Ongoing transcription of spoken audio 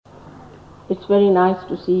It's very nice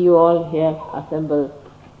to see you all here assembled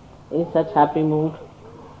in such happy mood,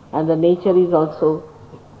 and the nature is also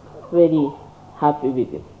very happy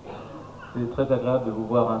with you. C'est très agréable de vous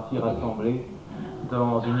voir ainsi rassemblés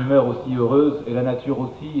dans une humeur aussi heureuse, et la nature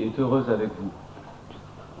aussi est heureuse avec vous.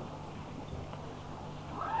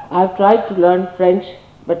 I've tried to learn French,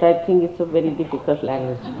 but I think it's a very difficult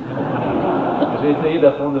language. J'ai essayé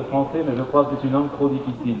d'apprendre le français, mais je crois que c'est une langue trop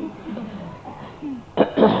difficile.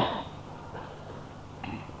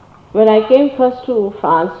 When I came first to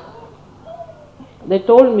France, they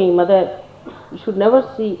told me, Mother, you should never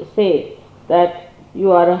say that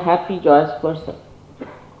you are a happy, joyous person.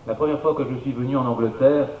 La première fois que je suis venu en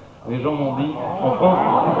Angleterre, les gens m'ont dit, en France...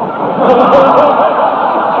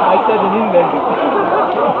 I said in English.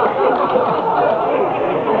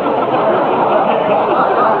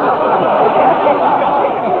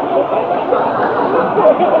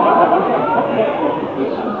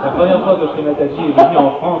 La première fois que Shri Mataji est venu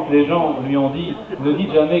en France, les gens lui ont dit « Ne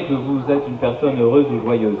dites jamais que vous êtes une personne heureuse ou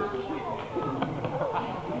joyeuse ».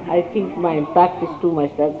 I think my impact is too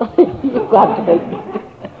much, that's why you can't help it.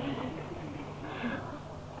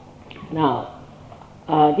 Now,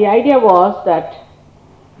 the idea was that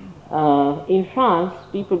in France,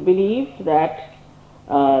 people believed that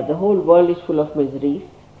the whole world is full of miseries.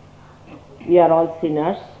 We are all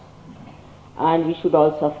sinners, and we should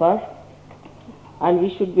all suffer, and we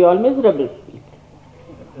should be all miserable.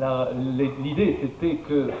 L'idée, c'était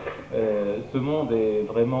que ce monde est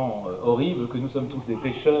vraiment horrible, que nous sommes tous des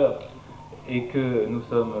pécheurs et que nous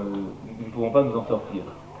ne pouvons pas nous en sortir.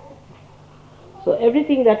 So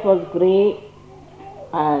everything that was grey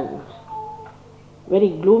and very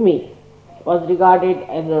gloomy was regarded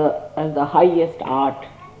as the highest art.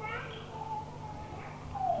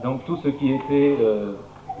 Donc tout ce qui était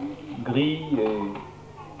gris et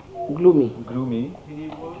gloomy,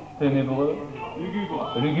 ténébreux,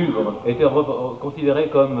 lugubre, était considéré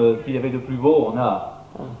comme ce qu'il y avait de plus beau en art.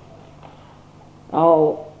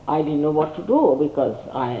 Oh, I didn't know what to do because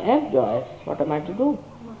I am joyous. What am I to do?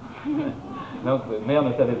 Donc, mère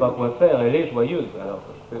ne savait pas quoi faire, elle est joyeuse, alors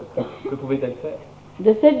que pouvait-elle faire?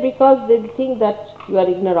 They said because they think that you are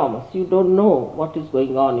ignoramus, you don't know what is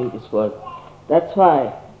going on in this world. That's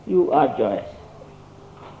why you are joyous.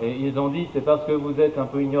 Et ils ont dit, c'est parce que vous êtes un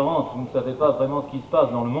peu ignorante, vous ne savez pas vraiment ce qui se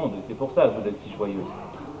passe dans le monde, et c'est pour ça que vous êtes si joyeuse.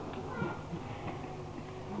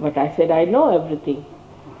 But I said, I know everything.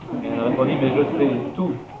 Et elle a répondu, mais je sais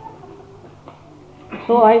tout.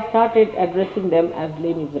 So I started addressing them as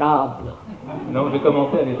les misérables. Donc j'ai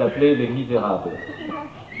commencé à les appeler les misérables.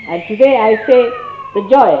 And today I say the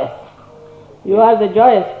joyous. You are the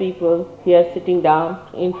joyous people here sitting down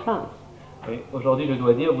in France. Et aujourd'hui, je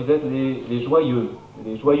dois dire, vous êtes les joyeux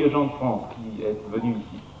gens de France qui êtes venus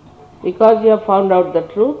ici. Because you have found out the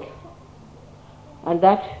truth, and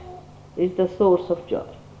that is the source of joy.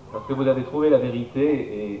 Parce que vous avez trouvé la vérité,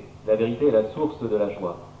 et la vérité est la source de la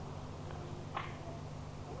joie.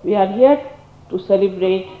 We are here to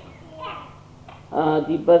celebrate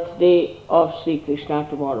the birthday of Shri Krishna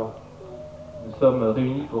tomorrow. Nous sommes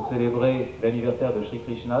réunis pour célébrer l'anniversaire de Shri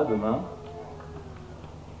Krishna demain.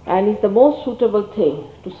 And it's the most suitable thing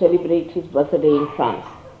to celebrate his birthday in France.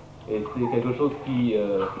 Et c'est quelque chose qui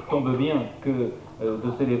tombe bien que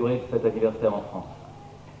de célébrer cet anniversaire en France.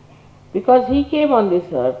 Because he came on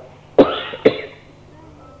this earth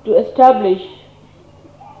to establish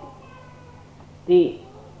the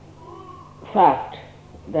fact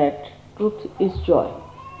that truth is joy.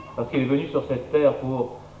 Parce qu'il est venu sur cette terre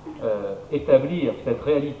pour établir cette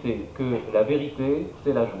réalité que la vérité,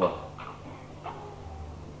 c'est la joie.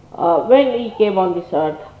 When he came on this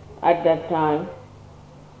earth, at that time,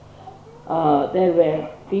 there were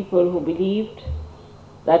people who believed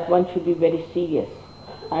that one should be very serious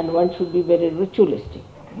and one should be very ritualistic.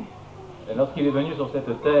 Et lorsqu'il est venu sur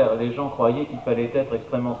cette terre, les gens croyaient qu'il fallait être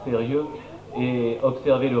extrêmement sérieux et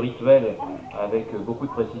observer le rituel avec beaucoup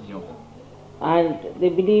de précision. And they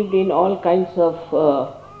believed in all kinds of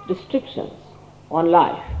restrictions on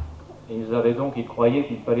life. Et ils croyaient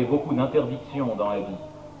qu'il fallait beaucoup d'interdictions dans la vie.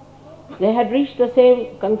 They had reached the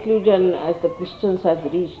same conclusion as the Christians have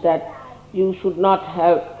reached, that you should not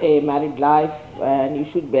have a married life and you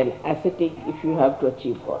should be an ascetic if you have to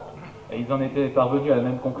achieve God. Et ils en étaient parvenus à la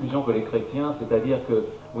même conclusion que les chrétiens, c'est-à-dire que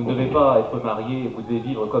vous ne devez pas être mariés, vous devez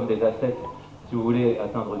vivre comme des ascètes si vous voulez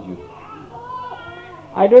atteindre Dieu.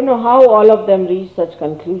 I don't know how all of them reached such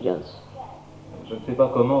conclusions. Je ne sais pas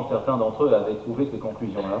comment certains d'entre eux avaient trouvé ces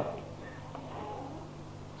conclusions-là.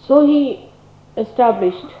 So he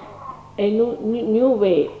established a new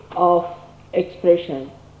way of expression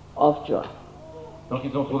of joy. Donc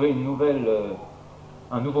ils ont trouvé une nouvelle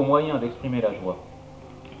un nouveau moyen d'exprimer la joie.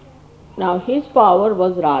 Now his power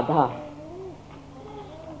was Radha.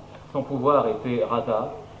 Son pouvoir était Radha.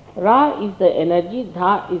 Ra is the energy,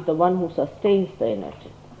 Dha is the one who sustains the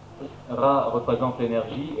energy. Ra représente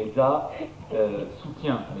l'énergie et Da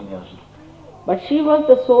soutient l'énergie. But she was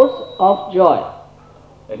the source of joy.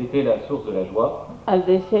 Elle était la source de la joie, As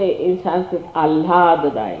they say in Sanskrit,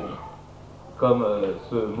 Allhadadaini. comme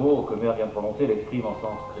ce mot que Mère vient de prononcer l'exprime en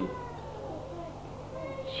sanskrit.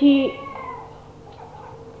 She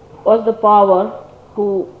was the power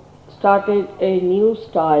who started a new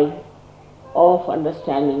style of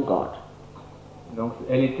understanding God. Donc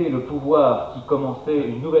elle était le pouvoir qui commençait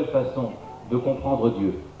une nouvelle façon de comprendre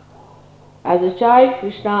Dieu. As a child,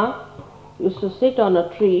 Krishna used to sit on a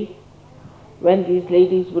tree when these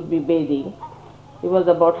ladies would be bathing. He was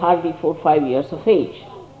about hardly 4 or 5 years of age.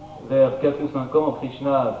 Vers 4 ou 5 ans,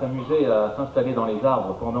 Krishna s'amusait à s'installer dans les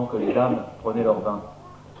arbres pendant que les dames prenaient leur bain.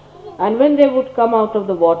 And when they would come out of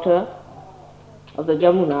the water of the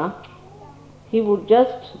Jamuna, he would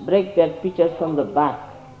just break their pitcher from the back.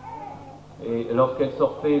 Et lorsqu'elles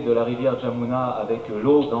sortaient de la rivière Jamuna avec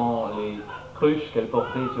l'eau dans les cruches qu'elles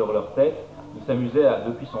portaient sur leur tête, il s'amusait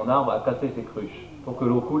depuis son arbre à casser ces cruches pour que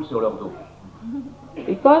l'eau coule sur leur dos.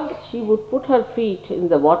 Because she would put her feet in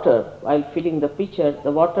the water while filling the pitcher,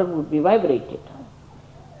 the water would be vibrated.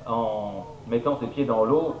 En mettant ses pieds dans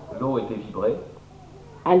l'eau, l'eau était vibrée.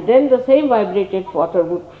 And then the same vibrated water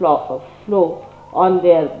would flow on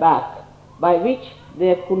their back, by which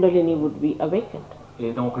their kundalini would be awakened.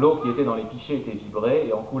 Et donc l'eau qui était dans les pichets était vibrée,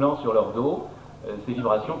 et en coulant sur leur dos, ces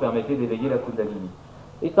vibrations permettaient d'éveiller la kundalini.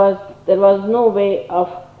 Because there was no way of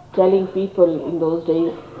telling people in those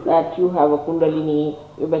days that you have a kundalini,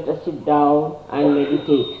 you better sit down and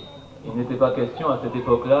meditate. Il n'était pas question à cette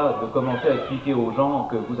époque-là de commencer à expliquer aux gens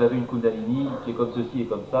que vous avez une kundalini qui est comme ceci et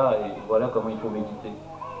comme ça, et voilà comment il faut méditer.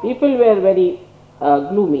 People were very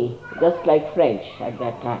gloomy, just like French at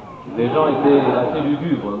that time. Les gens étaient assez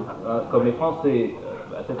lugubres, comme les Français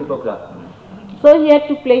à cette époque-là. So he had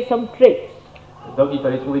to play some tricks. Donc il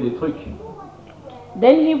fallait trouver des trucs.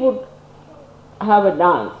 Then he would have a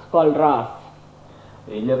dance called Ras.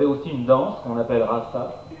 Et il y avait aussi une danse qu'on appelle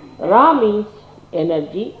Rasa. Ra means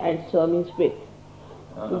energy and Sa means with.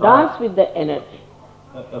 To dance with the energy.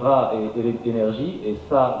 Ra est l'énergie et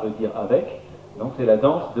Sa veut dire avec. Donc c'est la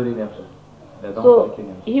danse de l'énergie. La danse So avec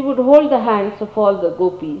l'énergie. he would hold the hands of all the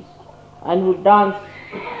gopis and would dance,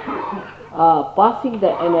 passing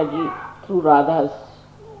the energy through Radha's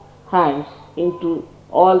hands into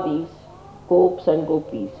all these gopis and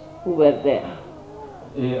gopis who were there.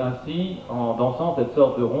 Et ainsi, en dansant cette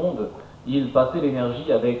sorte de ronde, il passait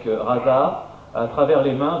l'énergie avec Radha à travers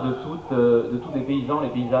les mains de tous les paysans, les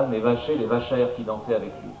paysannes, les vachers, les vachères qui dansaient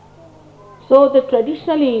avec lui. So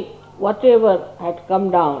traditionally, whatever had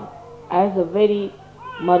come down as a very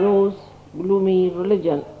morose, gloomy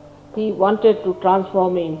religion, he wanted to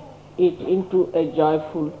transform it into a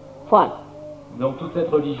joyful fun. Donc toute cette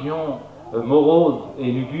religion morose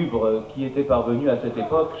et lugubre qui était parvenue à cette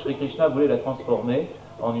époque, Shri Krishna voulait la transformer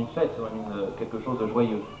en une fête, en quelque chose de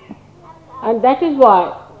joyeux. And that is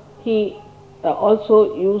why he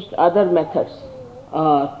also used other methods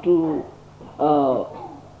to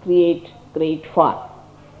create great fun.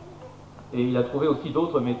 Et il a trouvé aussi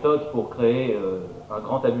d'autres méthodes pour créer un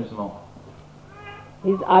grand amusement.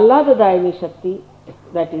 His Allhadadaini Shakti,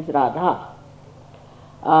 that is Radha,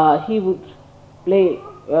 he would play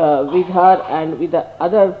with her and with the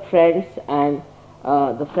other friends and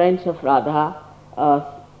the friends of Radha,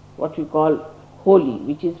 what we call Holi,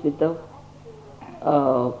 which is with the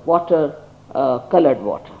water, colored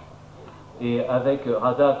water. Et avec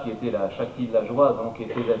Radha, qui était la Shakti de la joie, donc et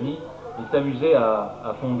ses amis, il s'amusait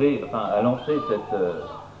à fonder, enfin à lancer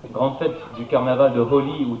cette grande fête du carnaval de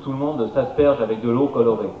Holi où tout le monde s'asperge avec de l'eau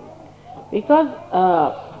colorée. Because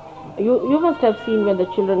you must have seen when the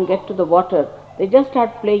children get to the water, they just start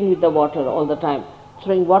playing with the water all the time,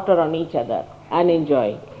 throwing water on each other and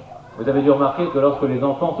enjoying. Vous avez dû remarquer que lorsque les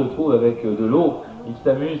enfants se trouvent avec de l'eau, ils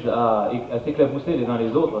s'amusent à s'éclabousser les uns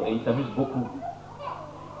les autres et ils s'amusent beaucoup.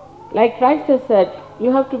 Like Christ has said,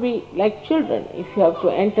 you have to be like children if you have to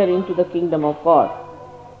enter into the kingdom of God.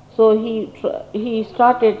 So he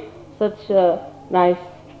started such a nice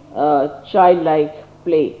childlike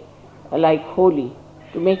play, like Holi,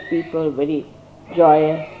 to make people very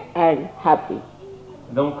joyous and happy.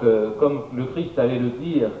 Donc, comme le Christ allait le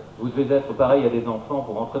dire, vous devez être pareil à des enfants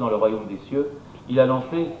pour entrer dans le royaume des cieux, il a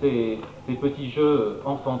lancé ces petits jeux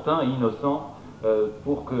enfantins et innocents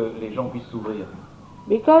pour que les gens puissent s'ouvrir.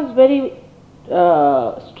 Because very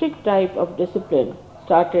strict type of discipline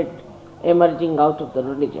started emerging out of the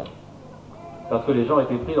religion. parce que les gens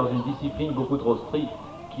étaient pris dans une discipline beaucoup trop stricte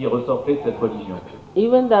qui ressortait de cette religion.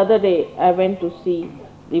 Even the other day, I went to see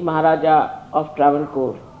the Maharaja of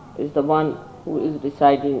Travancore, is the one who is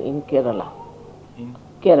residing in Kerala.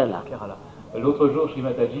 Kerala. L'autre jour, Shri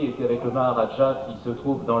Mataji était avec le Maharaja qui se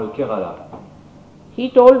trouve dans le Kerala. He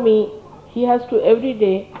told me he has to every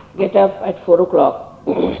day get up at 4 o'clock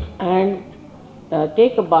and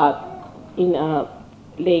take a bath in a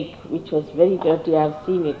lake which was very dirty. I have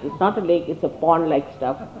seen it. It's not a lake, it's a pond-like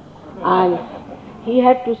stuff. And he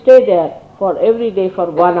had to stay there for every day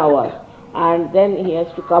for 1 hour and then he has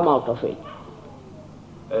to come out of it.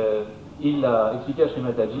 Il a expliqué à Shri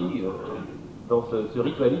Mataji, dans ce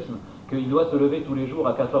ritualisme, qu'il doit se lever tous les jours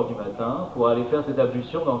à 4 heures du matin pour aller faire ses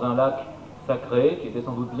ablutions dans un lac sacré, qui était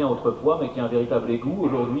sans doute bien autrefois, mais qui a un véritable égout.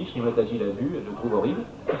 Aujourd'hui, Shri Mataji l'a vu, et je le trouve horrible.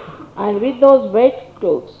 And with those wet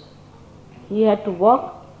clothes, he had to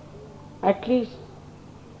walk at least,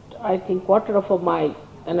 I think, 1/4 of a mile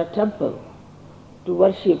in a temple to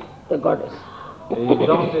worship the goddess. Et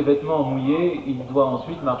dans ses vêtements mouillés, il doit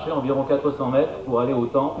ensuite marcher environ 400 mètres pour aller au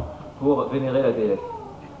temple pour vénérer la déesse.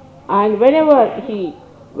 And whenever he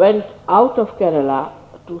went out of Kerala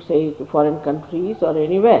to say to foreign countries or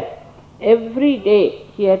anywhere, every day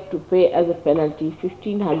he had to pay as a penalty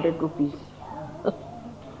 1,500 rupees.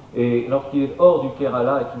 Et lorsqu'il est hors du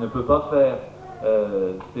Kerala et qu'il ne peut pas faire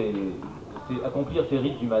accomplir ses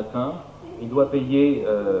rites du matin, il doit payer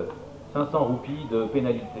 500 roupies de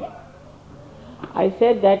pénalité. I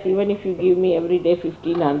said that even if you give me every day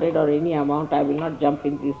 1,500 or any amount, I will not jump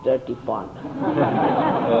in this dirty pond.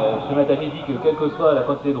 Shri Mataji dit que quelle que soit la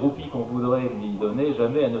quantité de roupies qu'on voudrait lui donner,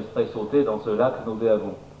 jamais elle ne serait sautée dans ce lac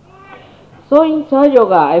nauséabond. So in Sahaja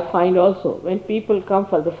Yoga, I find also when people come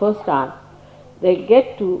for the first time, they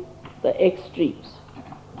get to the extremes.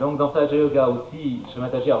 Donc dans Sahaja Yoga aussi, Shri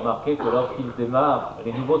Mataji a remarqué que lorsqu'ils démarrent,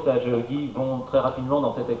 les nouveaux Sahaja Yogis vont très rapidement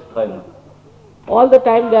dans cet extrême. All the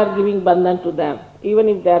time they are giving bandhan to them, even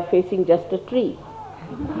if they are facing just a tree.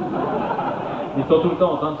 Ils sont tout le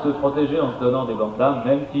temps en train de se protéger en se donnant des bandhans,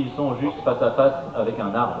 même s'ils sont juste face à face avec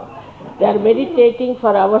un arbre. They are meditating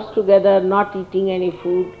for hours together, not eating any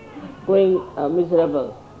food, going miserable.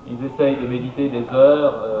 Ils essayent de méditer des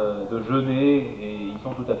heures, de jeûner, et ils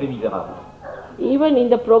sont tout à fait misérables. Even in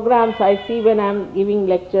the programs I see when I am giving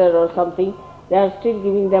lecture or something, they are still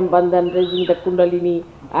giving them bandhan, raising the kundalini,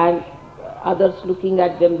 and others looking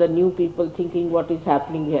at them, the new people, thinking what is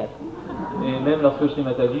happening here. Et même lorsque Shri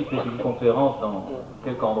Mataji fait une conférence dans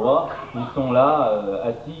quelque endroit, ils sont là,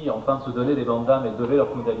 assis, en train de se donner des bandhans et de lever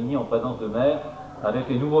leur kundalini en présence de mère, avec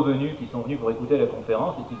les nouveaux venus qui sont venus pour écouter la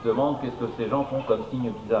conférence et qui se demandent qu'est-ce que ces gens font comme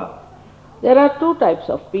signe bizarre. There are 2 types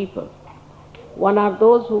of people. One are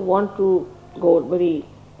those who want to go very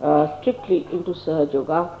strictly into Sahaja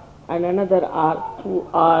Yoga, and another are who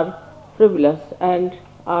are frivolous and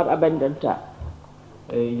are abandoned.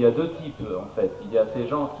 Et il y a 2 types en fait. Il y a ces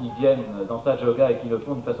gens qui viennent dans Sahaja Yoga et qui le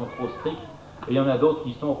font d'une façon trop stricte, et il y en a d'autres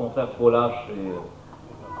qui sont au contraire trop lâches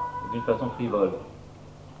et d'une façon frivole.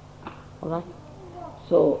 All right.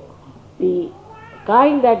 So the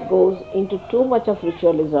kind that goes into too much of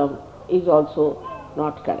ritualism is also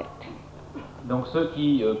not correct. Donc ceux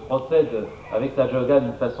qui procèdent avec Sahaja Yoga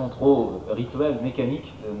d'une façon trop rituelle,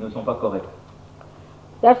 mécanique, ne sont pas corrects.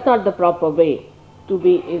 That's not the proper way to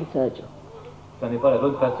be in Sahaja. Ça n'est pas la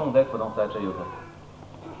bonne façon d'être dans Sahaja Yoga.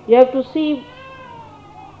 You have to see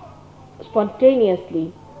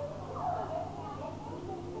spontaneously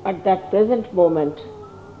at that present moment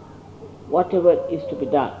whatever is to be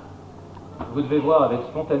done. Vous devez voir avec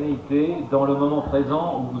spontanéité, dans le moment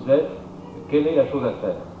présent où vous êtes, quelle est la chose à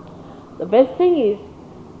faire. The best thing is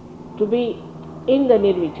to be in the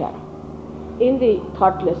nirvichara, in the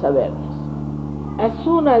thoughtless awareness. As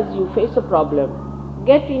soon as you face a problem,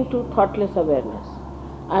 get into thoughtless awareness,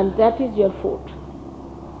 and that is your fort.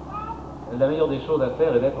 La meilleure des choses à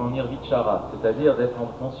faire est d'être en nirvichara, c'est-à-dire d'être en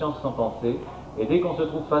conscience sans pensée, et dès qu'on se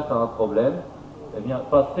trouve face à un problème, eh bien,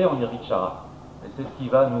 passer en nirvichara. Et c'est ce qui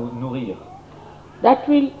va nous nourrir. That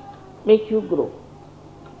will make you grow.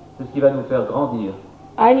 C'est ce qui va nous faire grandir.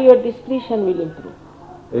 And your discretion will improve.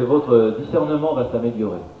 Et votre discernement va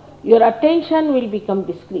s'améliorer. Your attention will become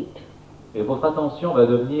discreet. Et votre attention va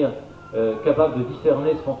devenir capable de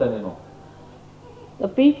discerner spontanément. The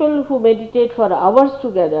people who meditate for hours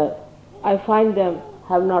together, I find them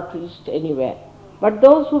have not reached anywhere. But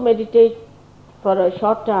those who meditate for a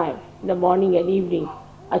short time, in the morning and evening,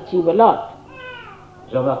 achieve a lot.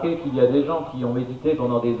 J'ai remarqué qu'il y a des gens qui ont médité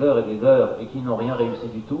pendant des heures et qui n'ont rien réussi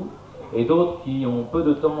du tout, et d'autres qui ont peu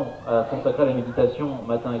de temps à consacrer à la méditation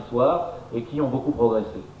matin et soir, et qui ont beaucoup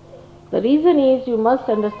progressé. The reason is you must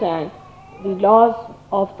understand the laws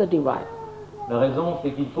of the divine. La raison,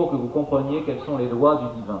 c'est qu'il faut que vous compreniez quelles sont les lois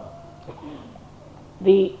du divin.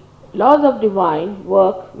 The laws of divine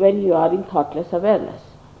work when you are in thoughtless awareness.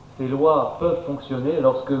 Ces lois peuvent fonctionner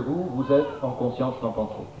lorsque vous êtes en conscience sans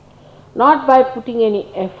pensée. Not by putting any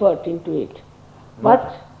effort into it, but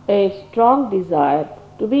a strong desire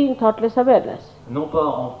to be in thoughtless awareness. Non pas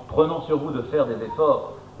en prenant sur vous de faire des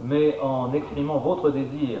efforts, mais en exprimant votre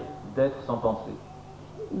désir d'être sans pensée.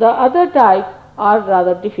 The other type are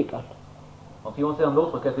rather difficult En ce qui concerne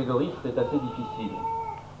l'autre catégorie, c'est assez difficile.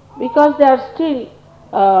 because they are still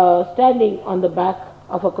standing on the back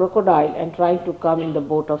of a crocodile and trying to come in the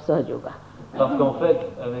boat of Sahaja. Parce qu'en fait,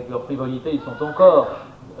 avec leur frivolité, ils sont encore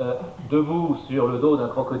debout sur le dos d'un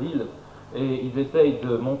crocodile et ils essayent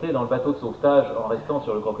de monter dans le bateau de sauvetage en restant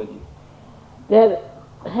sur le crocodile. Their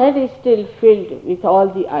head is still filled with all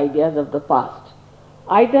the ideas of the past.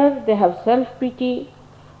 Either they have self-pity,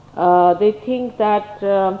 they think that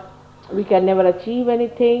we can never achieve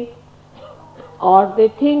anything, or they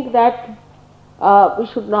think that we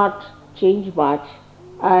should not change much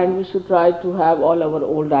and we should try to have all our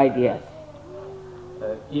old ideas.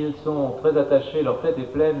 Ils sont très attachés, leur tête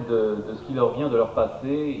est pleine de ce qui leur vient de leur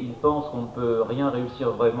passé, ils pensent qu'on ne peut rien réussir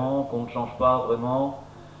vraiment, qu'on ne change pas vraiment,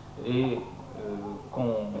 et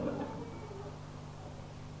qu'on...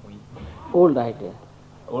 Oui. Old ideas.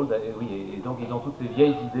 Oui, et donc ils ont toutes ces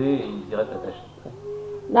vieilles idées et ils y restent attachés.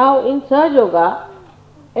 Now in Sahaja Yoga,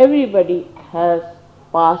 everybody has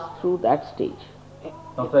passed through that stage.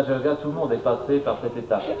 Dans Sahaja Yoga, tout le monde est passé par cette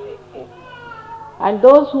étape. And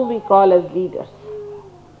those whom we call as leaders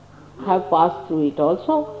have passed through it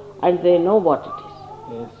also, and they know what it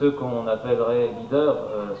is. Et ceux qu'on appellerait leaders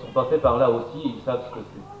sont passés par là aussi, ils savent ce que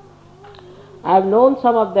c'est. I have known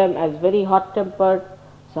some of them as very hot-tempered,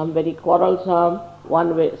 some very quarrelsome,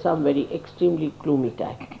 some very extremely gloomy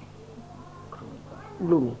type.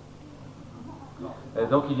 Gloomy. Et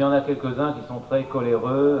donc il y en a quelques-uns qui sont très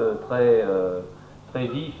coléreux, très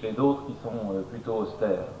vifs, et d'autres qui sont plutôt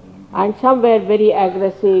austères. And some were very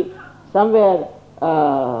aggressive, some were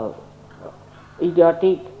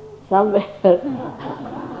idiotic, some were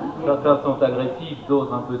Certains sont agressifs,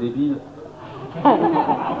 d'autres un peu débiles.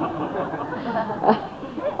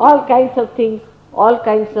 all kinds of things, all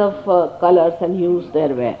kinds of colors and hues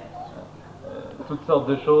there were. Toutes sortes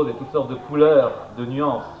de choses et toutes sortes de couleurs, de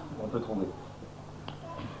nuances on peut trouver.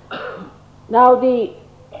 Now the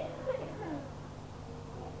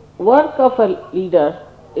work of a leader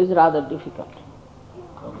is rather difficult.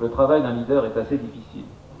 Donc le travail d'un leader est assez difficile.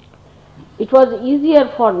 It was easier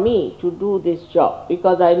for me to do this job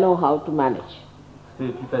because I know how to manage. C'est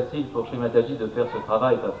plus facile pour Shri Mataji de faire ce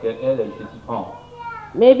travail parce qu'elle sait s'y prendre.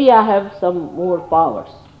 Maybe I have some more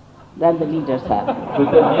powers than the leaders have.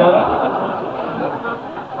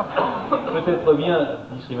 Peut-être bien,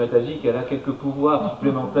 dit Shri Mataji, qu'elle a quelques pouvoirs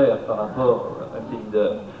supplémentaires par rapport à ses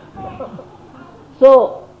leaders.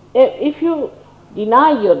 So, if you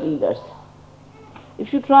deny your leaders,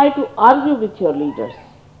 if you try to argue with your leaders,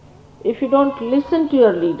 if you don't listen to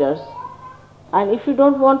your leaders, and if you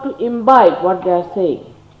don't want to imbibe what they are saying,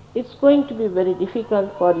 it's going to be very difficult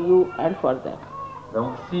for you and for them.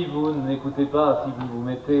 Donc si vous n'écoutez pas, si vous vous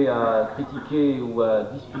mettez à critiquer ou à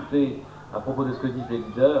discuter à propos de ce que disent les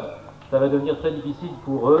leaders, ça va devenir très difficile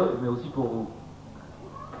pour eux, mais aussi pour vous.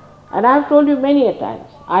 And I have told you many a times,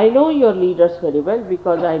 I know your leaders very well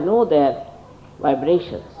because I know their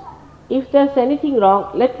vibrations. If there's anything wrong,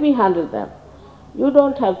 let me handle them. You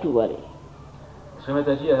don't have to worry. Shri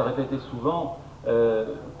Mataji a répété souvent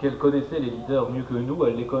qu'elle connaissait les leaders mieux que nous,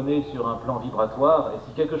 elle les connaît sur un plan vibratoire, et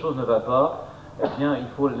si quelque chose ne va pas, eh bien il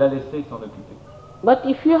faut la laisser s'en occuper. But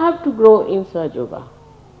if you have to grow in Sahaja Yoga,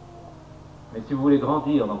 Mais si vous voulez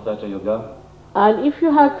grandir dans Sahaja Yoga, and if you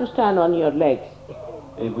have to stand on your legs,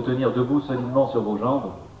 et vous tenir debout solidement sur vos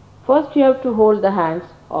jambes, first you have to hold the hands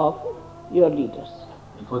of your leaders.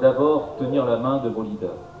 il faut d'abord tenir la main de vos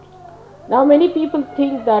leaders. Now many people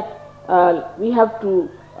think that we have to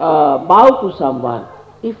bow to someone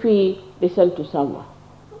if we listen to someone.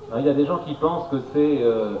 Alors, il y a des gens qui pensent que c'est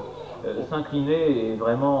s'incliner et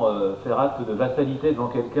vraiment faire acte de vassalité devant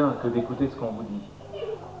quelqu'un que d'écouter ce qu'on vous dit.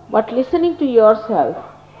 But listening to yourself,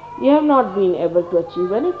 you have not been able to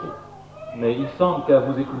achieve anything. Mais il semble qu'à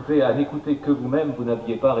vous écouter, à n'écouter que vous-même, vous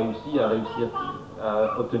n'aviez pas réussi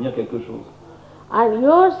à obtenir quelque chose. And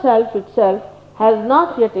yourself itself has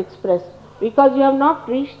not yet expressed because you have not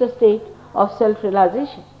reached the state of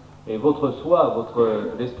self-realization. Et votre soi,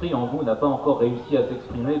 l'esprit en vous n'a pas encore réussi à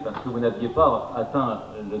s'exprimer parce que vous n'aviez pas atteint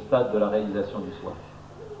le stade de la réalisation du soi.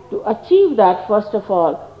 To achieve that, first of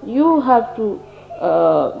all, you have to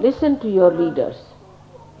listen to your leaders.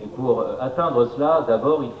 Et pour atteindre cela,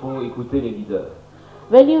 d'abord, il faut écouter les leaders.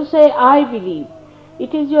 When you say I believe,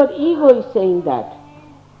 it is your ego is saying that.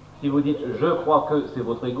 Si vous dites « je crois que », c'est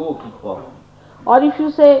votre ego qui croit. Or if you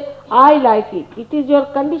say I like it, it is your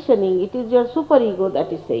conditioning, it is your superego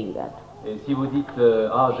that is saying that. Et si vous dites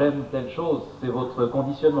ah, j'aime telle chose, c'est votre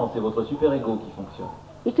conditionnement, c'est votre super-ego qui fonctionne.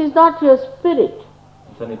 It is not your spirit.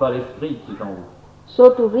 Ce n'est pas l'esprit qui est en vous. So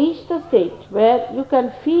to reach the state where you can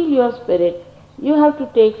feel your spirit, you have to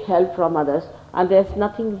take help from others, and there's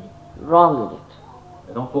nothing wrong in it.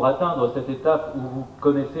 Et donc pour atteindre cette étape où vous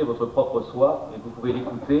connaissez votre propre soi et que vous pouvez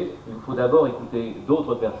l'écouter, il vous faut d'abord écouter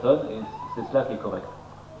d'autres personnes et c'est cela qui est correct.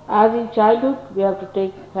 As in childhood, we have to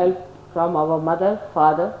take help from our mother,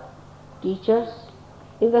 father, teachers.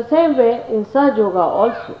 In the same way, in Sahaja Yoga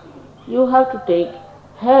also, you have to take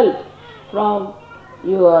help from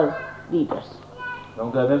your leaders.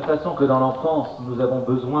 Donc de la même façon que dans l'enfance, nous avons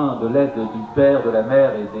besoin de l'aide du père, de la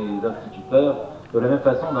mère et des instituteurs, de la même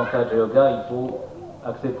façon dans Sahaja Yoga, il faut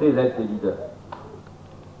accepter l'aide des leaders.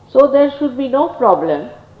 So there should be no problem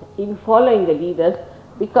in following the leaders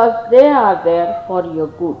because they are there for your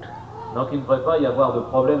good. Donc il ne devrait pas y avoir de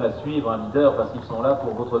problème à suivre un leader parce qu'ils sont là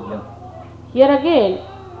pour votre bien. Here again,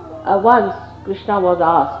 once Krishna was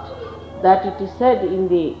asked that it is said in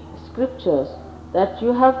the scriptures that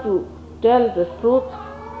you have to tell the truth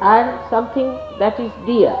and something that is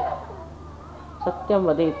dear. Satyam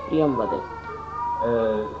vadet priyam vadet.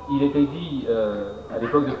 Il était dit à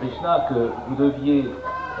l'époque de Krishna que vous deviez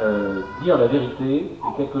dire la vérité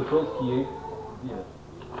et quelque chose qui est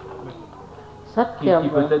qui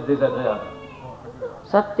peut être désagréable.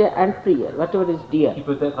 Satya and priya, whatever is dear. Qui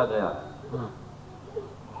peut être agréable.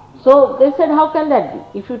 So they said, how can that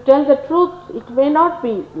be? If you tell the truth, it may not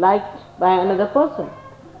be liked by another person.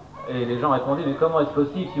 Et les gens répondaient, mais comment est-ce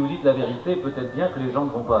possible? Si vous dites la vérité, peut-être bien que les gens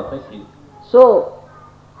ne vont pas apprécier. So,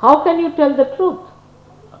 how can you tell the truth?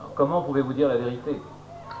 Alors, comment pouvez-vous dire la vérité?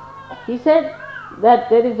 He said that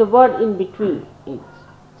there is a word in between. It's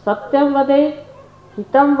Satyam vadet,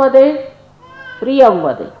 Hitam vadet, Priyam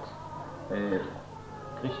vadet. Et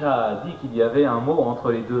Krishna a dit qu'il y avait un mot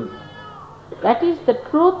entre les deux. That is the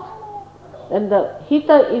truth, and the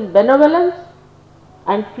Hita is benevolence,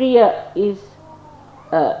 and Priya is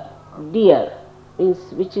dear, means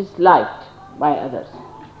which is liked by others.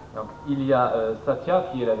 Donc, il y a Satya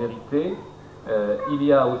qui est la vérité, il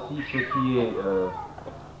y a aussi ce qui est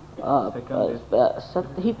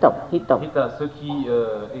Hitam. Hita, ce qui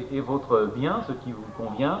est votre bien, ce qui vous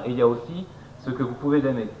convient, et il y a aussi ce que vous pouvez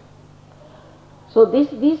aimer. So these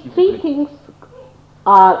three things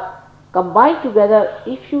are combined together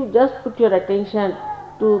if you just put your attention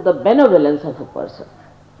to the benevolence of a person.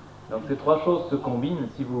 Donc ces trois choses se combinent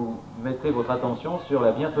si vous mettez votre attention sur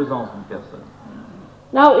la bienfaisance d'une personne.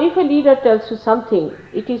 Now if a leader tells you something,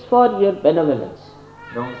 it is for your benevolence.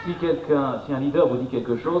 Donc si un leader vous dit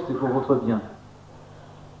quelque chose, c'est pour votre bien.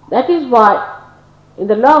 That is why in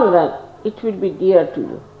the long run it will be dear to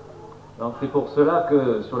you. Donc c'est pour cela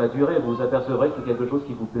que sur la durée vous apercevrez que c'est quelque chose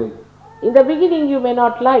qui vous plaît. In the beginning you may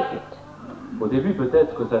not like it. Au début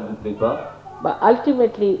peut-être que ça ne vous plaît pas. But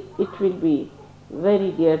ultimately it will be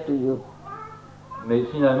very dear to you. Mais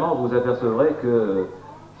finalement vous apercevrez que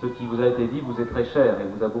ce qui vous a été dit vous est très cher et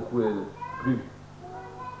vous a beaucoup plu.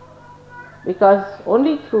 Because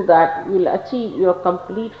only through that you will achieve your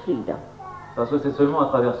complete freedom. Parce que c'est seulement à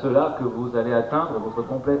travers cela que vous allez atteindre votre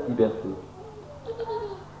complète liberté.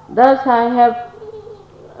 Thus I have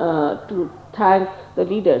to thank the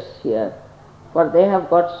leaders here, for they have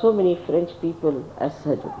got so many French people as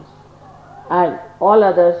surgeons, and all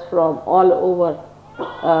others from all over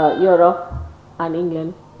Europe and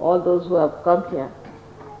England, all those who have come here.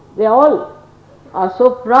 They all are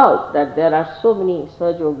so proud that there are so many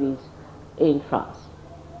Sahaja in France.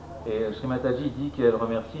 Et Shri Mataji dit qu'elle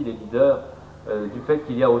remercie les leaders du fait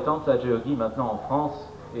qu'il y a autant de Sahaja Yogis maintenant en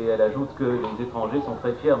France, et elle ajoute que les étrangers sont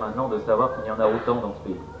très fiers maintenant de savoir qu'il y en a autant dans ce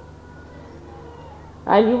pays.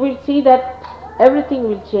 And you will see that everything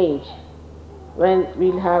will change when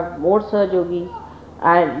we'll have more Sahaja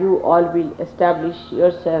and you all will establish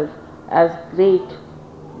yourself as great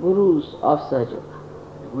gurus of Sahaja.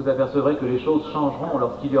 Vous apercevrez que les choses changeront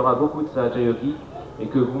lorsqu'il y aura beaucoup de Sahaja Yogis et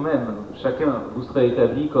que vous-même, chacun, vous serez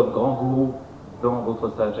établi comme grand gourou dans votre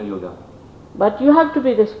Sahaja Yoga. But you have to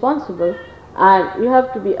be responsible and you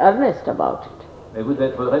have to be earnest about it. Mais vous devez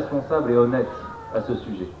être responsable et honnête à ce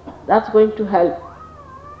sujet. That's going to help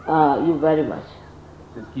you very much.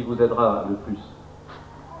 C'est ce qui vous aidera le plus.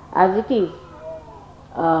 As it is,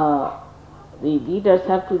 the leaders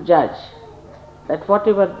have to judge that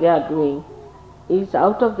whatever they are doing is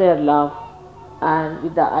out of their love and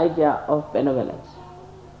with the idea of benevolence.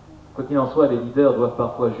 Quoi qu'il en soit, les leaders doivent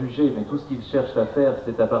parfois juger, mais tout ce qu'ils cherchent à faire,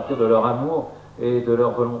 c'est à partir de leur amour et de leur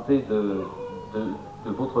volonté de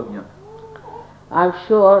votre bien. I'm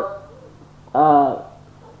sure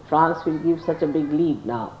France will give such a big lead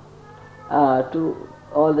now to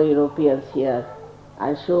all the Europeans here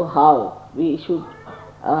and show how we should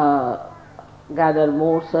gather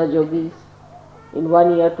more Sahaja yogis. In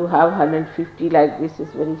 1 year to have 150 like this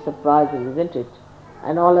is very surprising, isn't it?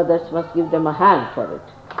 And all others must give them a hand for it.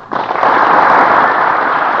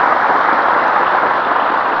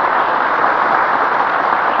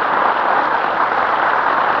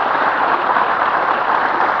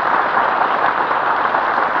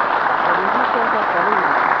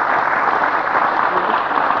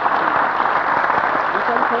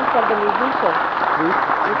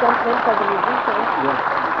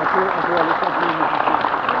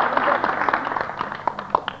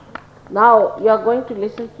 Now you are going to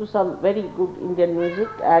listen to some very good Indian music,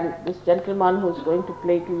 and this gentleman who is going to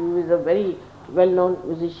play to you is a very well-known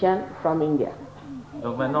musician from India.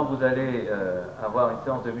 Donc maintenant vous allez avoir une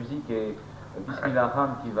séance de musique et Bismillah Khan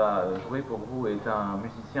qui va jouer pour vous est un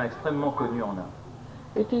musicien extrêmement connu en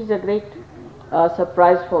Inde. It is a great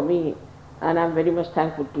surprise for me, and I am very much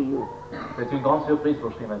thankful to you. C'est une grande surprise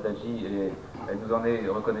pour Shri Mataji et elle nous en est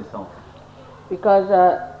reconnaissante. Because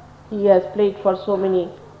he has played for so many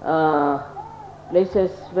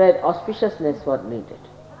places where auspiciousness was needed.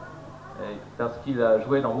 Parce qu'il a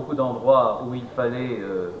joué dans beaucoup d'endroits où il fallait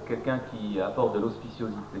quelqu'un qui apporte de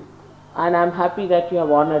l'auspiciosité. And I'm happy that you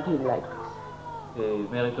have honored him like this. Et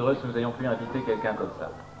Mère est heureuse que nous ayons pu inviter quelqu'un comme ça.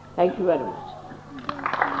 Thank you very much.